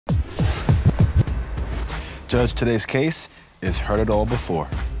Judge, today's case is Heard It All Before.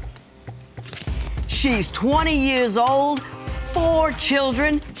 She's 20 years old, 4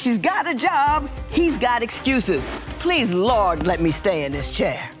 children, she's got a job, he's got excuses. Please, Lord, let me stay in this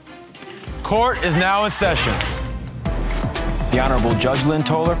chair. Court is now in session. The Honorable Judge Lynn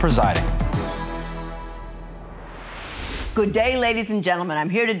Toler presiding. Good day, ladies and gentlemen. I'm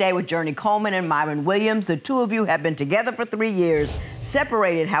here today with Journey Coleman and Myron Williams. The two of you have been together for 3 years,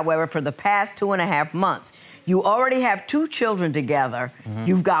 separated, however, for the past 2.5 months. You already have 2 children together.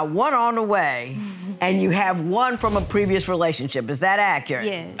 You've got 1 on the way, and you have 1 from a previous relationship. Is that accurate?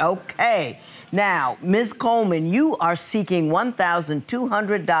 Yes. Okay. Now, Ms. Coleman, you are seeking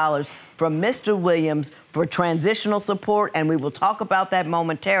 $1,200 from Mr. Williams for transitional support, and we will talk about that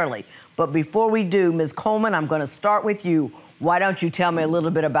momentarily. But before we do, Ms. Coleman, I'm going to start with you. Why don't you tell me a little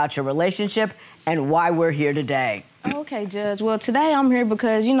bit about your relationship and why we're here today? Okay, Judge. Well, today I'm here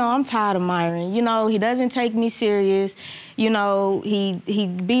because, you know, I'm tired of Myron. You know, he doesn't take me serious. You know, he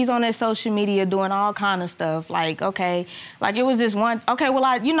bees on that social media doing all kind of stuff. Like, okay, like it was this one. Okay, well,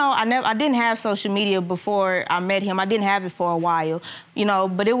 I didn't have social media before I met him. I didn't have it for a while, you know.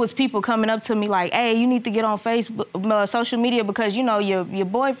 But it was people coming up to me like, "Hey, you need to get on Facebook, social media because you know your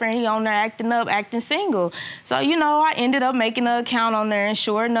boyfriend he on there acting single." So you know, I ended up making an account on there, and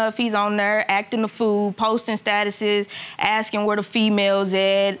sure enough, he's on there acting the fool, posting statuses, asking where the females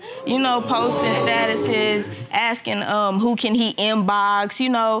at, you know, posting statuses, asking who can he inbox, you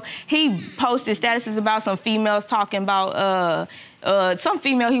know. He posted statuses about some females talking about, some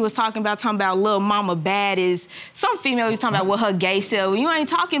female he was talking about little mama baddest. Some female he was talking about with her gay self. You ain't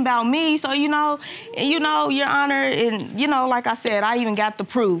talking about me, so you know, Your Honor, and you know, like I said, I even got the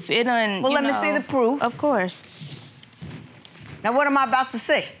proof. It done. Well, let me see the proof. Of course. Now, what am I about to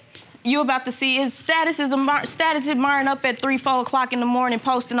see? You about to see his statuses Myron up at 3, 4 o'clock in the morning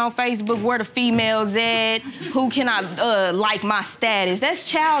posting on Facebook where the females at, who can I like my status. That's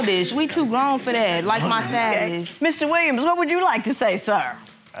childish. We too grown for that, like my status. Okay. Mr. Williams, what would you like to say, sir?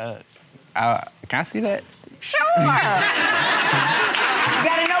 Can I see that? Sure. You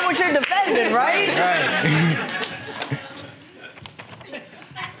gotta know what you're defending, right? Right.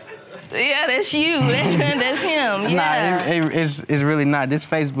 Yeah, that's you. That's him. Yeah. Nah, it's really not. This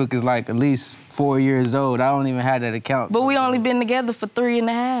Facebook is like at least 4 years old. I don't even have that account. But we only been together for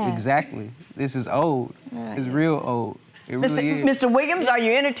 3.5. Exactly. This is old. It's real old. It really is. Mr. Williams, are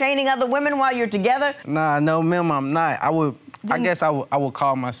you entertaining other women while you're together? Nah, no, ma'am, I'm not. I guess I would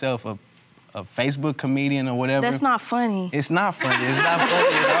call myself a Facebook comedian or whatever. That's not funny. It's not funny. It's not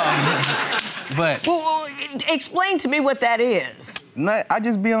funny at all. But well, explain to me what that is. I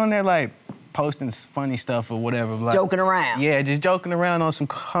just be on there like posting funny stuff or whatever. Like, joking around. Yeah, just joking around on some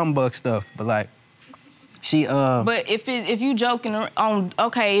humbug stuff. But like, she But if you joking on,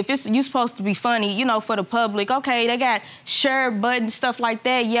 okay, if you supposed to be funny, you know, for the public, okay, they got share buttons, stuff like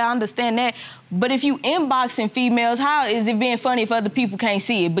that. Yeah, I understand that. But if you inboxing females, how is it being funny if other people can't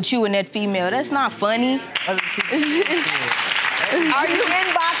see it, but you and that female? That's not funny. Are you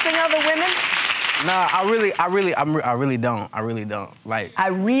inboxing other women? Nah, I really don't. Like, I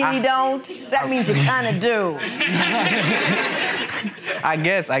really don't? That means you kind of do. I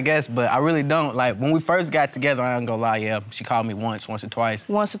guess, but I really don't. Like, when we first got together, I ain't gonna lie, yeah, she called me once or twice.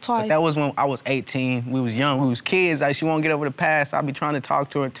 Once or twice? But that was when I was 18. We was young, we was kids. Like, she won't get over the past. I'll be trying to talk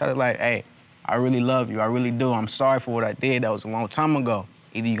to her and tell her, like, hey, I really love you, I really do. I'm sorry for what I did. That was a long time ago.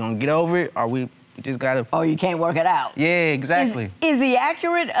 Either you gonna get over it or we just gotta... Oh, you can't work it out. Yeah, exactly. Is he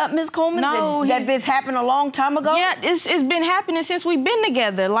accurate, Ms. Coleman? No, that this happened a long time ago? Yeah, it's been happening since we've been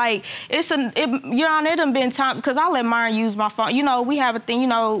together. Like, Your Honor, it done been times, because I let Myron use my phone. You know, we have a thing, you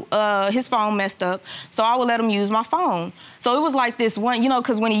know, his phone messed up, so I would let him use my phone. So it was like this one, you know,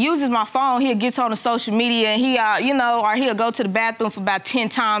 because when he uses my phone, he'll get on the social media and he, you know, or he'll go to the bathroom for about 10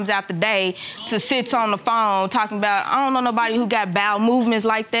 times out the day to sit on the phone talking about, I don't know nobody who got bowel movements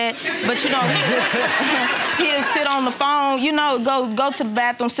like that, but you know, he'll sit on the phone, you know, go to the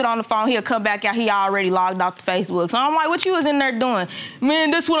bathroom, sit on the phone, he'll come back out, he already logged off to Facebook. So I'm like, what you was in there doing? Man,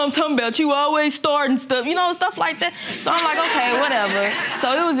 that's what I'm talking about. You always starting stuff, you know, stuff like that. So I'm like, okay, whatever.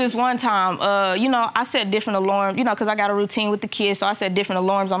 So it was this one time, you know, I set different alarms, you know, because I got a routine with the kids, so I set different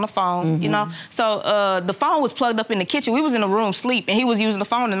alarms on the phone, you know. So the phone was plugged up in the kitchen. We was in the room sleep, and he was using the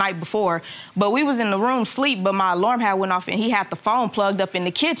phone the night before. But we was in the room sleep, but my alarm had went off, and he had the phone plugged up in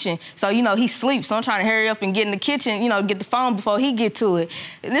the kitchen. So, you know, he's sleeping. asleep, so I'm trying to hurry up and get in the kitchen, you know, get the phone before he get to it.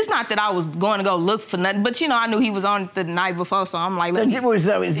 And it's not that I was going to go look for nothing, but, you know, I knew he was on it the night before, so I'm like, yeah, if you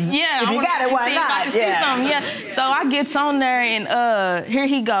got it, why not? Yeah. So I gets on there, and here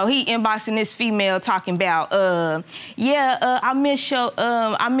he go. He inboxing this female talking about, I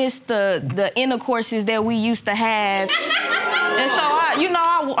miss the intercourses that we used to have. And so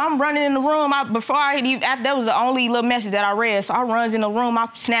I'm running in the room. That was the only little message that I read. So I runs in the room. I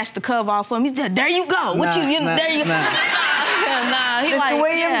snatched the cover off of him. He said, "There you go. There you go." Nah. Mr.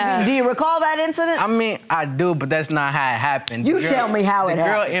 Williams, do you recall that incident? I mean, I do, but that's not how it happened. You tell me how it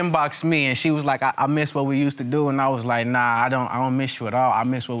happened. The girl inboxed me, and she was like, I miss what we used to do. And I was like, nah, I don't miss you at all. I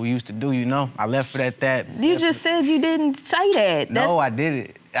miss what we used to do, you know? I left it at that. You just said you didn't say that. No, I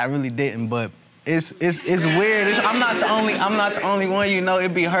didn't. I really didn't, but it's weird. I'm not the only one, you know.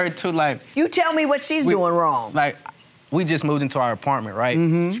 It'd be her too. Like, you tell me what she's doing wrong. Like, we just moved into our apartment, right?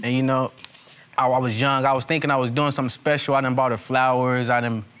 Mm-hmm. And you know, I was young. I was thinking I was doing something special. I done bought her flowers. I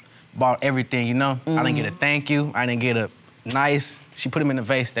done bought everything, you know. Mm-hmm. I didn't get a thank you. I didn't get a nice. She put them in the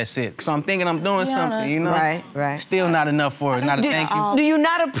vase. That's it. So I'm thinking I'm doing something, you know. Right. Still not enough for her. Not a thank you. Do you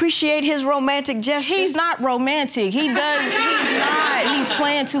not appreciate his romantic gestures? He's not romantic. He does. He's not. He's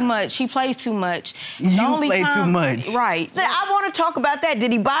playing too much. He plays too much. You play too much. Right. I want to talk about that.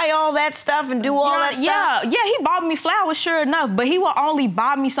 Did he buy all that stuff and do all that stuff? Yeah, he bought me flowers, sure enough, but he will only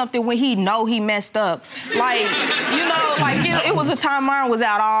buy me something when he know he messed up. Like, you know, like it was a time Myron was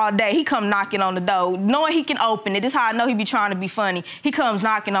out all day. He come knocking on the door, knowing he can open it. This is how I know he be trying to be funny. He comes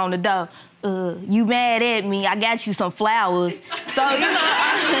knocking on the door. You mad at me? I got you some flowers. So you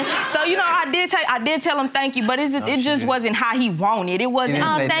know, I did tell him thank you, but it just wasn't how he wanted. It wasn't,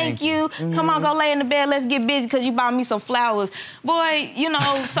 thank you. Mm-hmm. Come on, go lay in the bed. Let's get busy because you bought me some flowers. Boy, you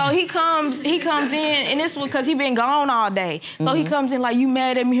know, so he comes in, and this was because he been gone all day. So he comes in like, you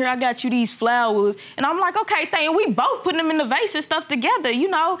mad at me? Here, I got you these flowers. And I'm like, okay, thank you. We both putting them in the vase and stuff together, you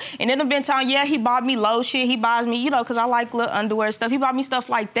know. And then I've been telling, he bought me lotion. He buys me, you know, because I like little underwear and stuff. He bought me stuff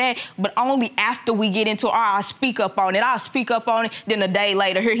like that, but only after we get into I'll speak up on it. I'll speak up on it. Then a day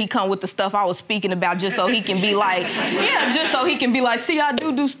later, here he come with the stuff I was speaking about just so he can be like, just so he can be like, see, I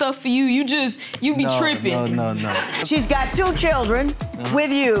do stuff for you. You be tripping. No. She's got 2 children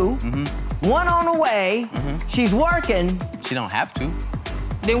with you, one on the way. She's working. She don't have to.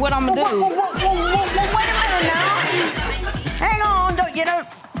 Then what I'm gonna do? Wait a minute now. Hang on,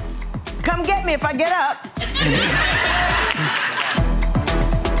 come get me if I get up.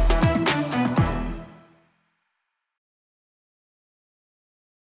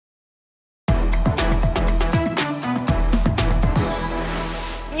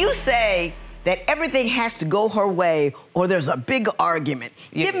 You say that everything has to go her way or there's a big argument.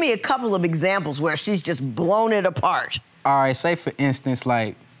 Yeah. Give me a couple of examples where she's just blown it apart. All right, say for instance,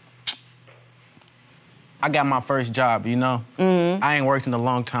 like, I got my first job, you know? Mm-hmm. I ain't worked in a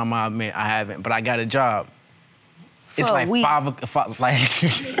long time, I admit I haven't, but I got a job. It's like 5 o'clock, like...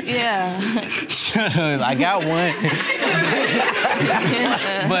 Yeah. Shut up, I got one.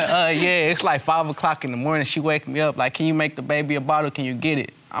 But it's like 5 o'clock in the morning. She wake me up like, can you make the baby a bottle? Can you get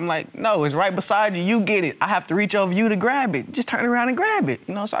it? I'm like, no, it's right beside you. You get it. I have to reach over you to grab it. Just turn around and grab it.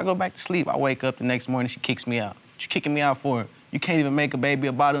 You know, so I go back to sleep. I wake up the next morning, she kicks me out. She's kicking me out for it. You can't even make a baby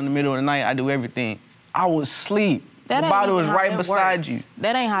a bottle in the middle of the night. I do everything. I was asleep. The bottle was right beside you.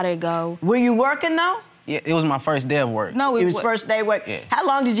 That ain't how they go. Were you working, though? Yeah, it was my first day of work. No, it was first day of work. Yeah. How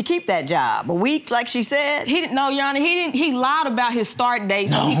long did you keep that job? A week, like she said? No, Your Honor, he lied about his start date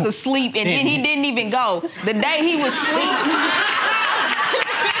so he could sleep, and then he didn't even go. The day he was asleep.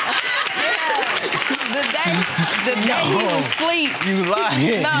 The day he was asleep. You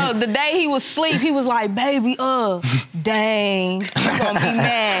lying. No, the day he was asleep, he was like, baby, dang, you gonna be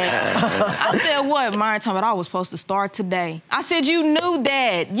mad. I said, what? Myron told me I was supposed to start today. I said, you knew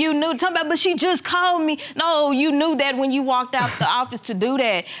that. You knew. Talking about, but she just called me. No, you knew that when you walked out the office to do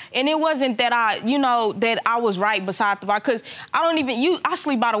that. And it wasn't that that I was right beside the bar, because I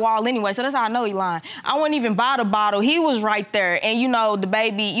sleep by the wall anyway, so that's how I know he lying. I wasn't even by the bottle. He was right there. And, the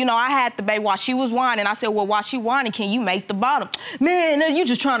baby, I had the baby while she was whining. I said, well, while she whining, can you make the bottle? Man, you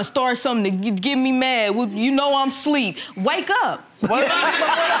just trying to start something to get me mad. Well, I'm asleep. Wake up. What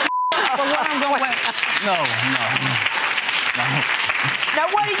I'm going to No. Now,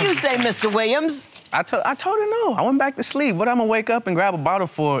 what do you say, Mr. Williams? I told her no. I went back to sleep. What I'm going to wake up and grab a bottle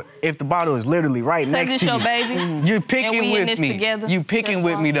for if the bottle is literally right next to you? Your baby? You're picking with me. Together. You picking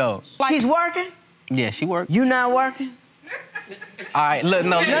with me, though. She's working? Yeah, she working. You not working? All right, look,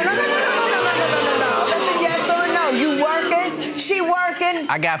 no. No. Listen, yes or no. You working? She working?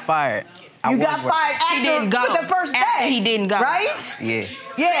 I got fired. You got fired after the first day. He didn't go. Right? Yeah.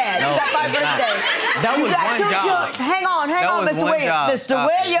 Yeah, you got fired first day. That was one job. Hang on, Mr. Williams. Mr.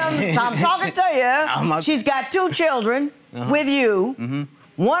 Williams, I'm talking to you. She's got 2 children with you.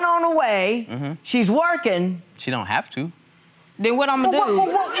 One on the way. She's working. She don't have to. Then what I'm gonna do? Wait a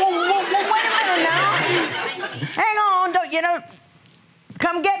minute now. Hang on,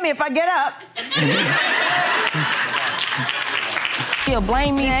 come get me if I get up. He'll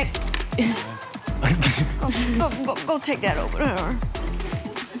blame me. Go take that over there.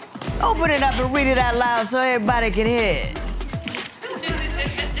 Open it up and read it out loud so everybody can hear it.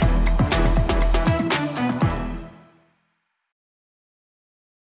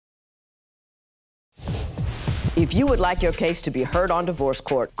 If you would like your case to be heard on divorce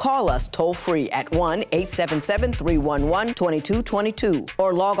court, call us toll-free at 1-877-311-2222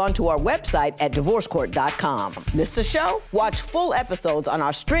 or log on to our website at divorcecourt.com. Missed a show? Watch full episodes on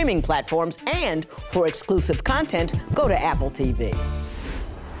our streaming platforms, and for exclusive content, go to Apple TV.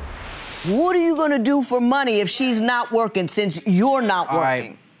 What are you going to do for money if she's not working since you're not working?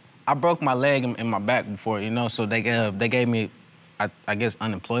 Right. I broke my leg and my back before, so they gave me, I guess,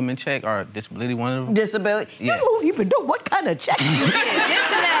 unemployment check or disability, one of them. Disability? Yeah. You don't even know what kind of check you get.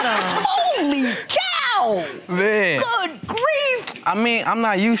 Holy cow! Man. Good grief! I mean, I'm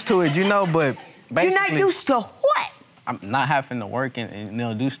not used to it, but basically... You're not used to what? I'm not having to work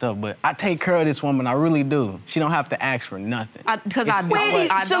and do stuff, but I take care of this woman, I really do. She don't have to ask for nothing.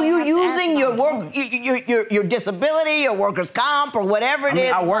 So you're using your work, your disability, your workers' comp, or whatever it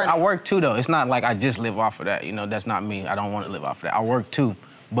is? I work too, though. It's not like I just live off of that. That's not me. I don't want to live off of that. I work too,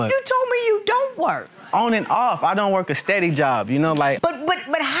 but... You told me you don't work. On and off. I don't work a steady job, like...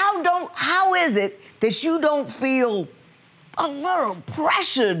 But how is it that you don't feel a little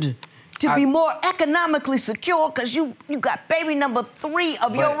pressured to be more economically secure because you got baby number 3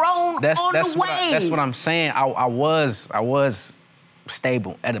 of your own on the way? That's what I'm saying. I was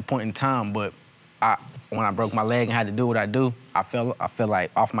stable at a point in time, but when I broke my leg and had to do what I do, I felt like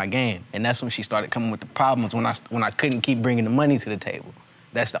off my game, and that's when she started coming with the problems. When I couldn't keep bringing the money to the table.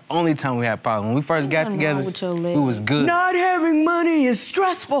 That's the only time we had problems. When we first got together, we was good. Not having money is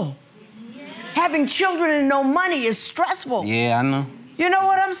stressful. Having children and no money is stressful. Yeah, I know. You know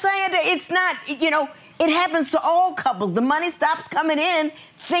what I'm saying? It's not, it happens to all couples. The money stops coming in,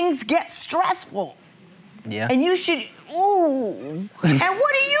 things get stressful. Yeah. And you should, and what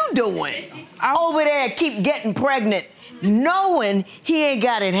are you doing? Over there, keep getting pregnant, knowing he ain't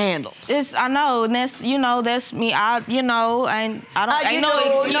got it handled. I know, and that's me. Ain't no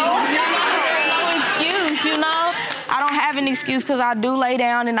excuse, I don't have an excuse because I do lay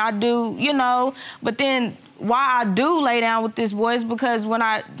down and I do, but then why I do lay down with this boy is because when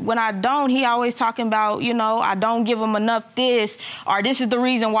I don't, he always talking about, I don't give him enough this, or this is the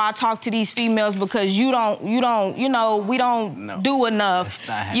reason why I talk to these females because we don't do enough.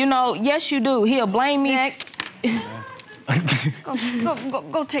 Yes you do. He'll blame me.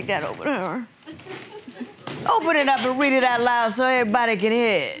 Go take that over there. Open it up and read it out loud so everybody can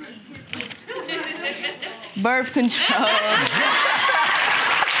hear it. Birth control.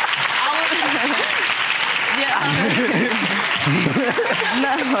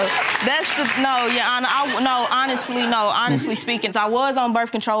 Honestly speaking, I was on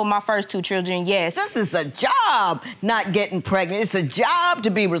birth control with my first 2 children, yes. This is a job, not getting pregnant. It's a job to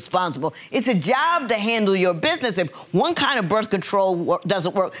be responsible. It's a job to handle your business. If one kind of birth control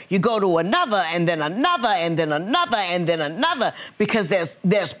doesn't work, you go to another, and then another, and then another, and then another, because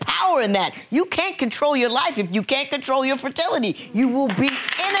there's power in that. You can't control your life if you can't control your fertility. You will be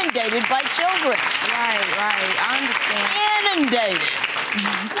inundated by children. Right, I understand. Inundated.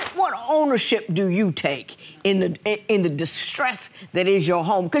 What ownership do you take in the distress that is your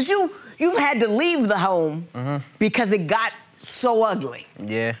home? Because you've had to leave the home because it got so ugly.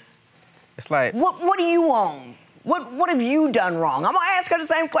 Yeah. It's like... What do you own? What have you done wrong? I'm gonna ask her the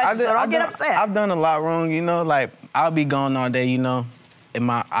same question, so don't get upset. I've done a lot wrong, like I'll be gone all day, I'll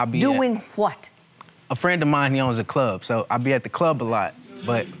be doing what? A friend of mine, he owns a club, so I'll be at the club a lot.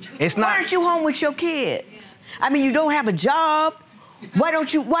 But it's not... Why aren't you home with your kids? I mean, you don't have a job. Why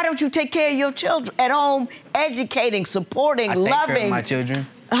don't you take care of your children at home, educating, supporting, loving? I take care of my children.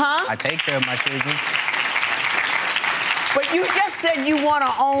 Huh? I take care of my children. But you just said you want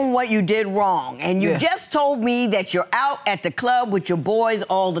to own what you did wrong, and you just told me that you're out at the club with your boys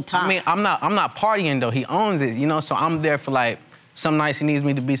all the time. I mean, I'm not partying though. He owns it, so I'm there for like some nights he needs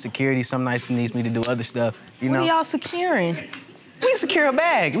me to be security, some nights he needs me to do other stuff. What are y'all securing? We secure a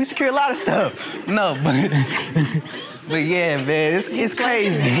bag. We secure a lot of stuff. No, but yeah, man, it's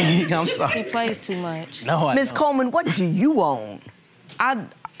crazy. I'm sorry. He plays too much. No, Miss Coleman, what do you own?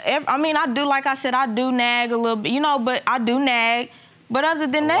 I mean, I do, like I said, I do nag a little bit, you know, but I do nag. But other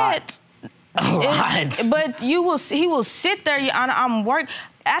than that, but he will sit there. I'm work.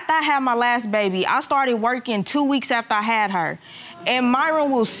 After I had my last baby, I started working 2 weeks after I had her. And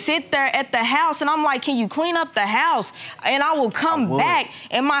Myron will sit there at the house, and I'm like, can you clean up the house? And I will come back,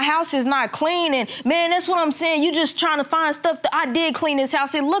 and my house is not clean. And, man, that's what I'm saying. You just trying to find stuff that I did clean this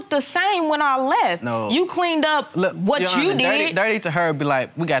house. It looked the same when I left. No. You cleaned up what you did. Dirty to her be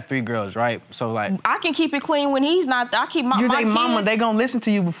like, we got 3 girls, right? So, like... I can keep it clean when he's not there. I keep my kids. Mama, they gonna listen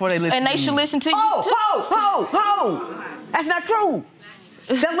to you before they listen to you. And they should listen to you, too. Ho! That's not true.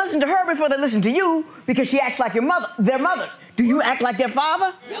 They'll listen to her before they listen to you because she acts like their mothers. Do you act like their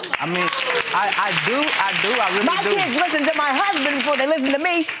father? I mean, I really do. My kids listen to my husband before they listen to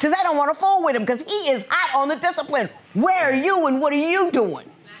me because I don't want to fool with him because he is hot on the discipline. Where are you and what are you doing?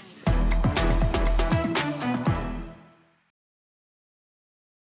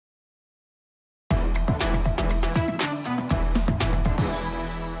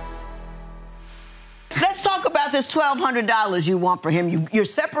 Let's talk about this $1,200 you want for him. You're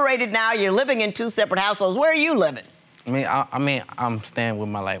separated now. You're living in 2 separate households. Where are you living? I mean, I'm staying with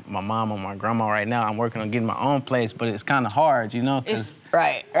my mom and my grandma right now. I'm working on getting my own place, but it's kind of hard, you know?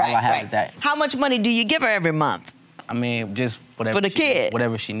 Right. All I have is that. How much money do you give her every month? I mean, just whatever. For the kids?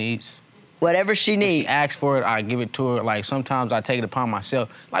 Whatever she needs. Whatever she needs. If she asks for it, I give it to her. Like, sometimes I take it upon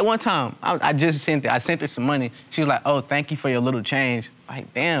myself. Like, one time, I sent her some money. She was like, oh, thank you for your little change.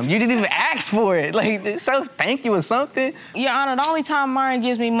 Like, damn, you didn't even ask for it. Like, so thank you or something. Your Honor, the only time Myron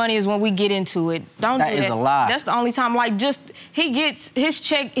gives me money is when we get into it. Don't do that. That is a lie. That's the only time. Like, he gets his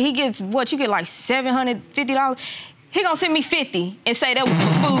check, he gets, what, you get like $750? He gonna send me 50 and say that was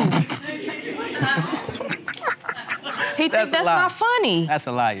for food. He thinks that's not funny. That's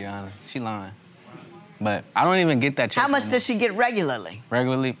a lie, Your Honor. She lying. But I don't even get that check. How much does she get regularly?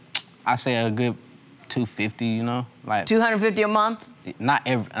 Regularly, I say a good $250, you know? Like $250 a month? Not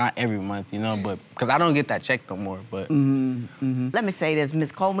every month, you know, but because I don't get that check no more, but. Let me say this,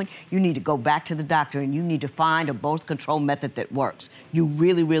 Ms. Coleman, you need to go back to the doctor and you need to find a birth control method that works. You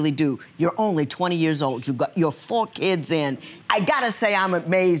really, really do. You're only 20 years old. You got your 4 kids in. I gotta say I'm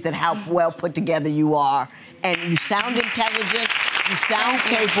amazed at how well put together you are. And you sound intelligent, you sound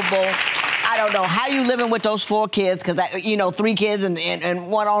capable. I don't know how you living with those 4 kids, because, you know, 3 kids and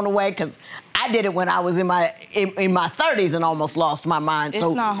 1 on the way, because I did it when I was in my 30s and almost lost my mind. It's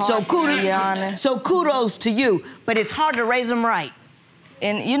not hard, so kudos to you, but it's hard to raise them right.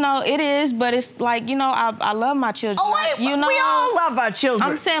 And, you know, it is, but it's like, you know, I love my children. Oh, you know, we all love our children.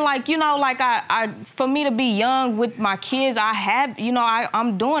 I'm saying, like, you know, like, for me to be young with my kids, you know,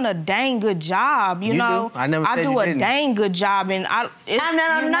 I'm doing a dang good job, you know? Do? I never said you didn't. I do a dang good job, and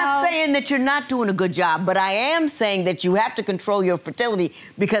I'm not saying that you're not doing a good job, but I am saying that you have to control your fertility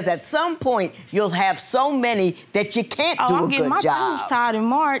because at some point you'll have so many that you can't do a good job. I'm getting my tubes tied in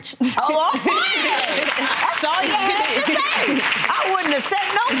March. Oh, okay. That's all you had to say. I wouldn't have said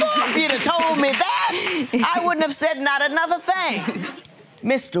no more if you'd have told me that. I wouldn't have said not another thing.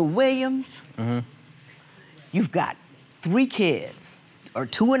 Mr. Williams, you've got 3 kids, or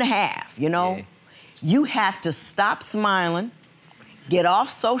 2.5, you know? Yeah. You have to stop smiling, get off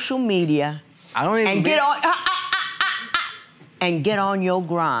social media, and get on your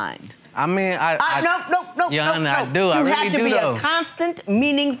grind. I mean, No. Your Honor, I do. You I really have to do, be though. a constant,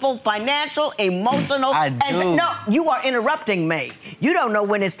 meaningful, financial, emotional. I do. No, you are interrupting me. You don't know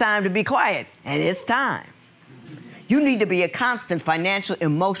when it's time to be quiet, and it's time. You need to be a constant financial,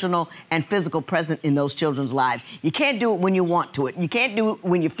 emotional, and physical presence in those children's lives. You can't do it when you want to. You can't do it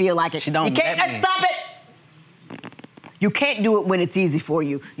when you feel like it. She don't you can't. let me. Stop it. You can't do it when it's easy for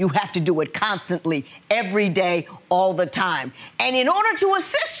you. You have to do it constantly, every day, all the time. And in order to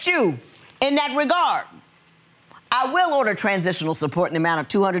assist you in that regard, I will order transitional support in the amount of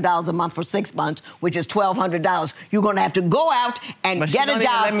 $200 a month for 6 months, which is $1,200. You're going to have to go out and get a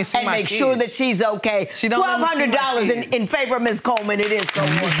job and make sure that she's okay. $1,200 in favor of Ms. Coleman. It is so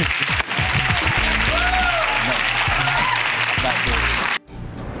worth it.